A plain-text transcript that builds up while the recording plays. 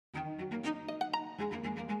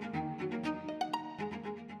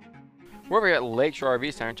We're over here at Lakeshore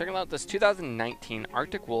RV Center checking out this 2019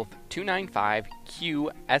 Arctic Wolf 295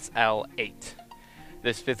 QSL8.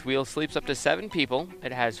 This fifth wheel sleeps up to 7 people.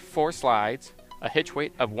 It has 4 slides, a hitch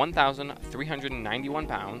weight of 1,391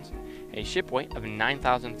 pounds, a ship weight of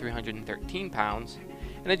 9,313 pounds,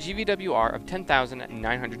 and a GVWR of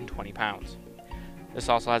 10,920 pounds. This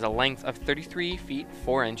also has a length of 33 feet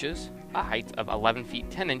 4 inches, a height of 11 feet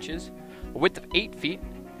 10 inches, a width of 8 feet,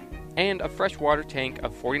 and a fresh water tank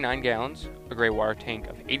of 49 gallons, a gray water tank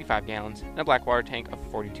of 85 gallons, and a black water tank of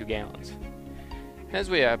 42 gallons. As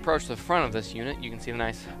we approach the front of this unit, you can see the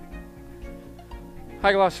nice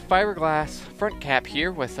high gloss fiberglass front cap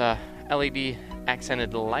here with LED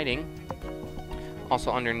accented lighting. Also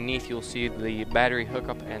underneath you'll see the battery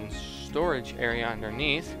hookup and storage area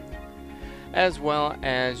underneath, as well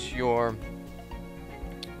as your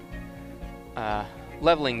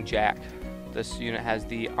leveling jack. This unit has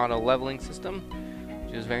the auto leveling system,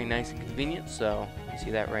 which is very nice and convenient, so you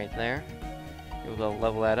see that right there. You'll be able to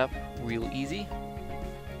level that up real easy.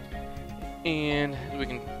 And as we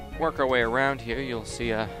can work our way around here, you'll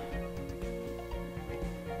see a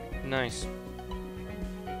nice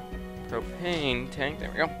propane tank.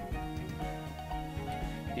 There we go.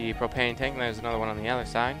 The propane tank, and there's another one on the other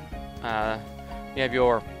side. You have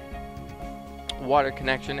your water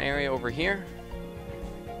connection area over here,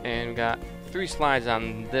 and we've got 3 slides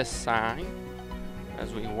on this side.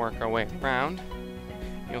 As we work our way around,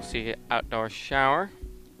 you'll see outdoor shower.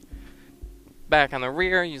 Back on the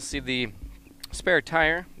rear, you'll see the spare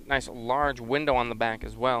tire. Nice large window on the back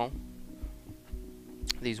as well.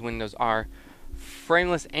 These windows are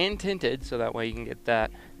frameless and tinted, so that way you can get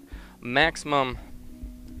that maximum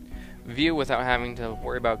view without having to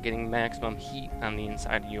worry about getting maximum heat on the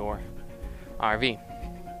inside of your RV.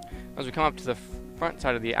 As we come up to the front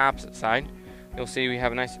side of the opposite side, you'll see we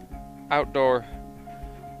have a nice outdoor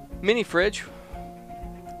mini fridge,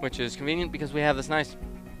 which is convenient because we have this nice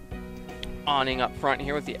awning up front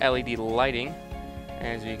here with the LED lighting,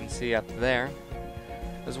 as you can see up there,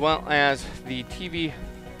 as well as the TV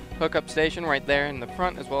hookup station right there in the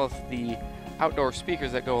front, as well as the outdoor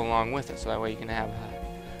speakers that go along with it, so that way you can have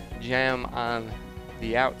a jam on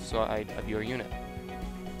the outside of your unit.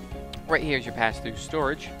 Right here is your pass-through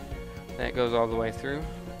storage that goes all the way through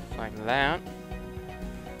like that.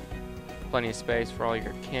 Plenty of space for all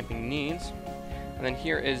your camping needs. And then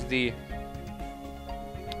here is the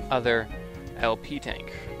other LP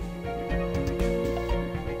tank.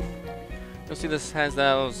 You'll see this has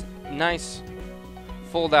those nice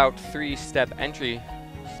fold-out 3-step entry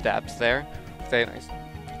steps there with a nice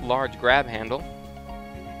large grab handle.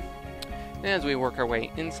 And as we work our way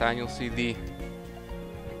inside, you'll see the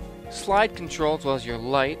slide control as well as your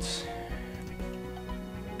lights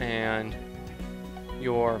and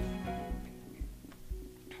your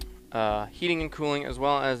heating and cooling, as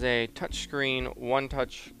well as a touchscreen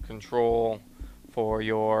one-touch control for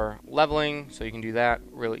your leveling, so you can do that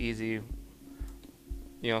real easy.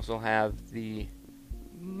 You also have the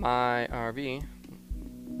My RV.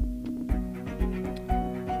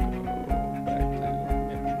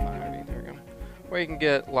 There we go. Where you can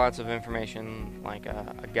get lots of information like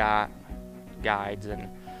guides and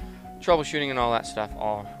troubleshooting and all that stuff,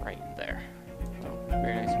 all right there. So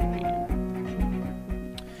very nice and convenient.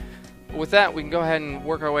 With that, we can go ahead and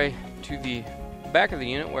work our way to the back of the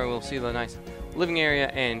unit, where we'll see the nice living area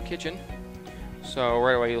and kitchen. So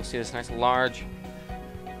right away you'll see this nice large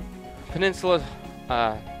peninsula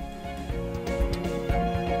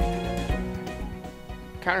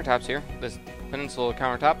countertops here. This peninsula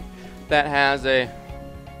countertop that has a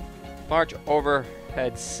large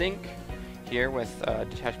overhead sink here with a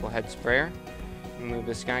detachable head sprayer. You move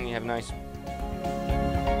this guy and you have a nice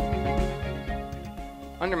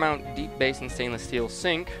undermount deep basin stainless steel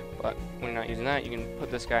sink, but when you're not using that, you can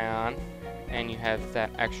put this guy on and you have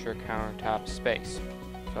that extra countertop space.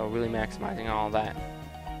 So really maximizing all that.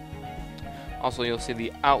 Also, you'll see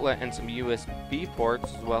the outlet and some USB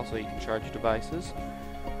ports as well, so you can charge your devices.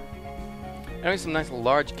 And we have some nice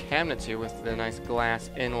large cabinets here with the nice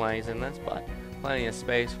glass inlays in this, but plenty of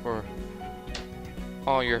space for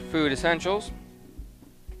all your food essentials.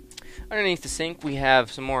 Underneath the sink, we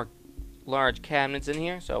have some more large cabinets in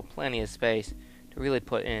here, so plenty of space to really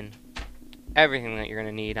put in everything that you're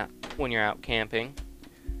going to need when you're out camping.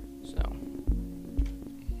 So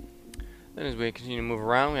then as we continue to move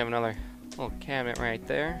around, we have another little cabinet right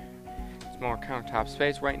there. Some more countertop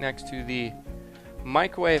space right next to the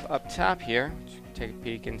microwave up top here, which you can take a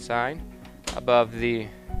peek inside. Above the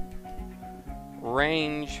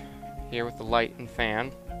range here with the light and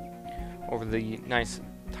fan. Over the nice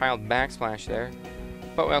tiled backsplash there.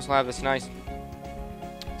 But we also have this nice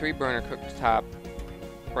 3-burner cooktop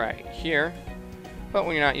right here. But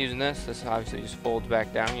when you're not using this, this obviously just folds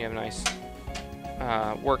back down. You have a nice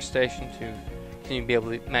workstation to continue to be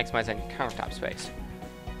able to maximize any countertop space.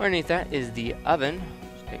 Underneath that is the oven.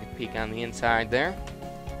 Just take a peek on the inside there.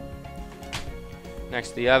 Next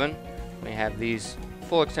to the oven, we have these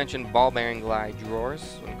full extension ball bearing glide drawers.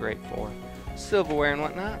 So great for silverware and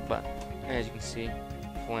whatnot, but as you can see,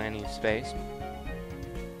 plenty of space.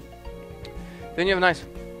 Then you have a nice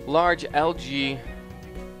large LG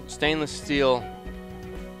stainless steel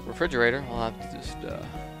refrigerator. I'll have to just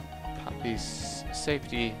pop these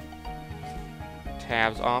safety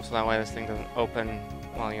tabs off so that way this thing doesn't open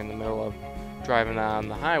while you're in the middle of driving on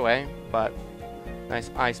the highway. But nice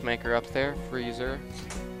ice maker up there, freezer,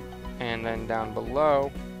 and then down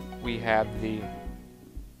below we have the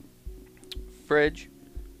fridge.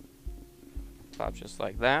 Pops just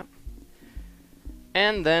like that.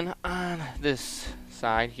 And then on this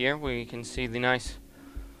side here we can see the nice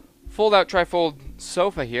fold-out trifold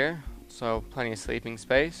sofa here, so plenty of sleeping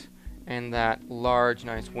space, and that large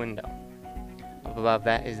nice window. Up above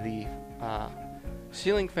that is the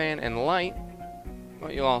ceiling fan and light,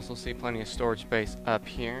 but you'll also see plenty of storage space up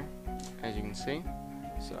here, as you can see,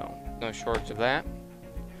 so no shortage of that.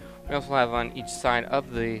 We also have on each side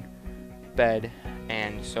of the bed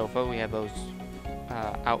and sofa, we have those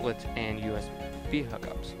outlets and USB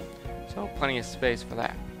hookups, so plenty of space for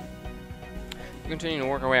that. Continuing to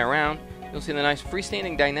work our way around, you'll see the nice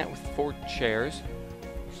freestanding dinette with 4 chairs,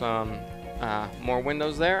 some more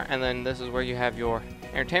windows there, and then this is where you have your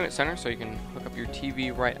entertainment center, so you can hook up your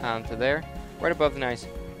TV right onto there, right above the nice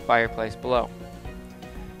fireplace below.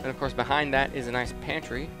 And of course behind that is a nice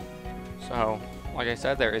pantry, so like I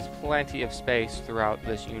said, there is plenty of space throughout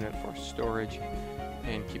this unit for storage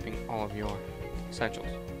and keeping all of your essentials.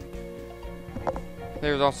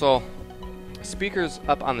 There's also speakers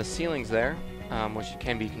up on the ceilings there, which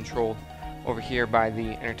can be controlled over here by the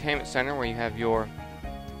entertainment center, where you have your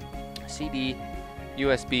CD,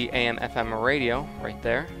 USB, AM, FM radio right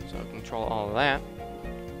there, so control all of that.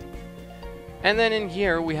 And then in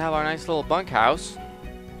here we have our nice little bunkhouse,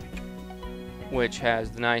 which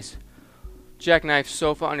has the nice jackknife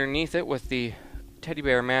sofa underneath it with the teddy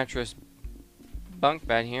bear mattress bunk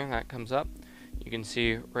bed here that comes up. You can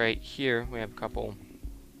see right here we have a couple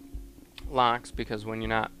locks, because when you're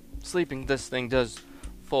not sleeping, this thing does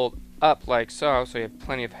fold up like so, so you have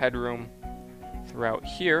plenty of headroom throughout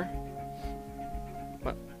here.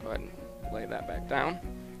 But go ahead and lay that back down.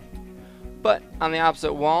 But on the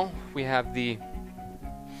opposite wall we have the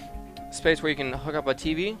space where you can hook up a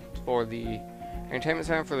TV for the entertainment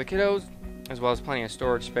center for the kiddos, as well as plenty of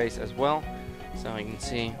storage space as well. So you can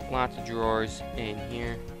see lots of drawers in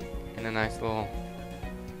here and a nice little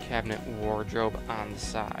cabinet wardrobe on the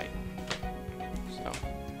side. So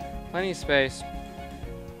plenty of space.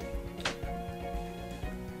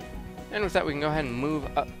 And with that, we can go ahead and move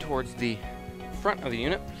up towards the front of the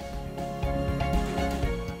unit.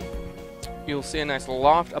 You'll see a nice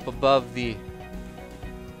loft up above the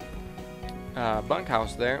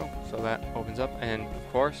bunkhouse there, so that opens up, and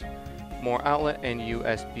of course more outlet and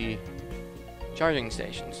USB charging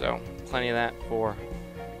station, so plenty of that for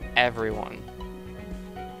everyone.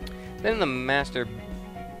 Then in the master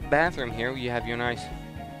bathroom here you have your nice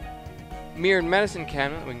mirrored medicine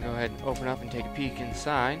cabinet. We can go ahead and open up and take a peek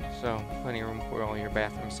inside, so plenty of room for all your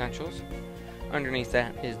bathroom essentials. Underneath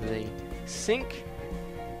that is the sink,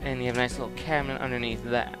 and you have a nice little cabinet underneath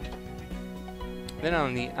that. Then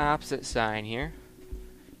on the opposite side here,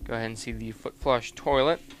 go ahead and see the foot flush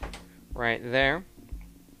toilet right there,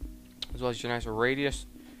 as well as your nice radius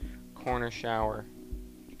corner shower.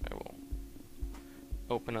 I will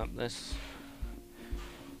open up this.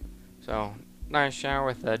 So nice shower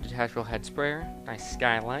with a detachable head sprayer, nice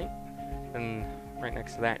skylight, and right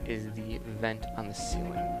next to that is the vent on the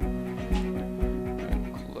ceiling.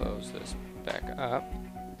 And close this back up.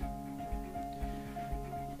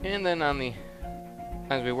 And then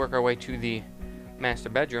as we work our way to the master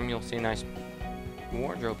bedroom, you'll see a nice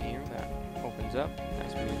wardrobe here that opens up.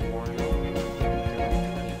 Nice big wardrobe.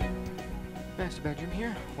 Master bedroom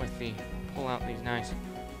here with the pull out these nice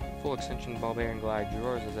full extension ball bearing glide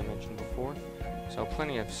drawers, as I mentioned before. So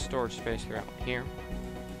plenty of storage space throughout here.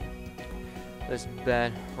 This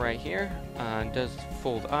bed right here does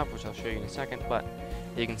fold up, which I'll show you in a second, but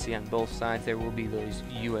you can see on both sides there will be those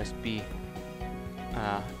USB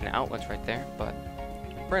and outlets right there, but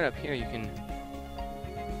right up here you can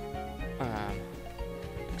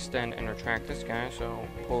extend and retract this guy, so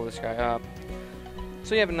pull this guy up.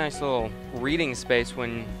 So you have a nice little reading space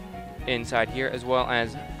when inside here, as well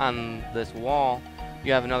as on this wall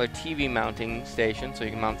You have another TV mounting station, so you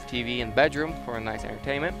can mount the TV in the bedroom for a nice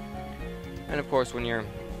entertainment. And of course, when you're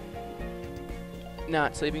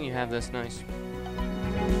not sleeping, you have this nice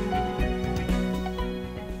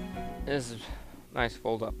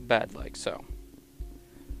fold-up bed, like so.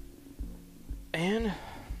 And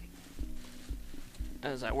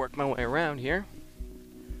as I work my way around here,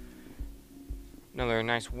 another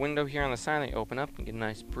nice window here on the side that you open up and get a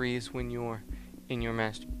nice breeze when you're in your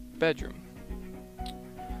master bedroom.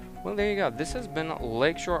 Well, there you go. This has been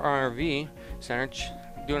Lakeshore RV Center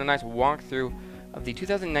doing a nice walkthrough of the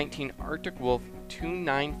 2019 Arctic Wolf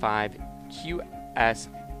 295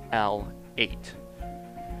 QSL8.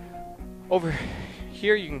 Over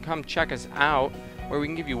here you can come check us out, where we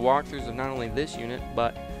can give you walkthroughs of not only this unit,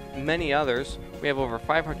 but many others. We have over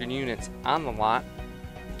 500 units on the lot.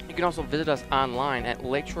 You can also visit us online at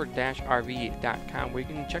lakeshore-rv.com, where you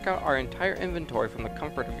can check out our entire inventory from the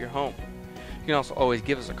comfort of your home. You can also always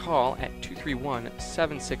give us a call at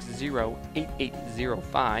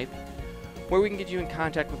 231-760-8805, where we can get you in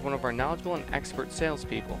contact with one of our knowledgeable and expert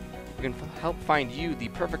salespeople who can help find you the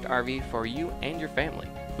perfect RV for you and your family.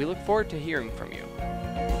 We look forward to hearing from you.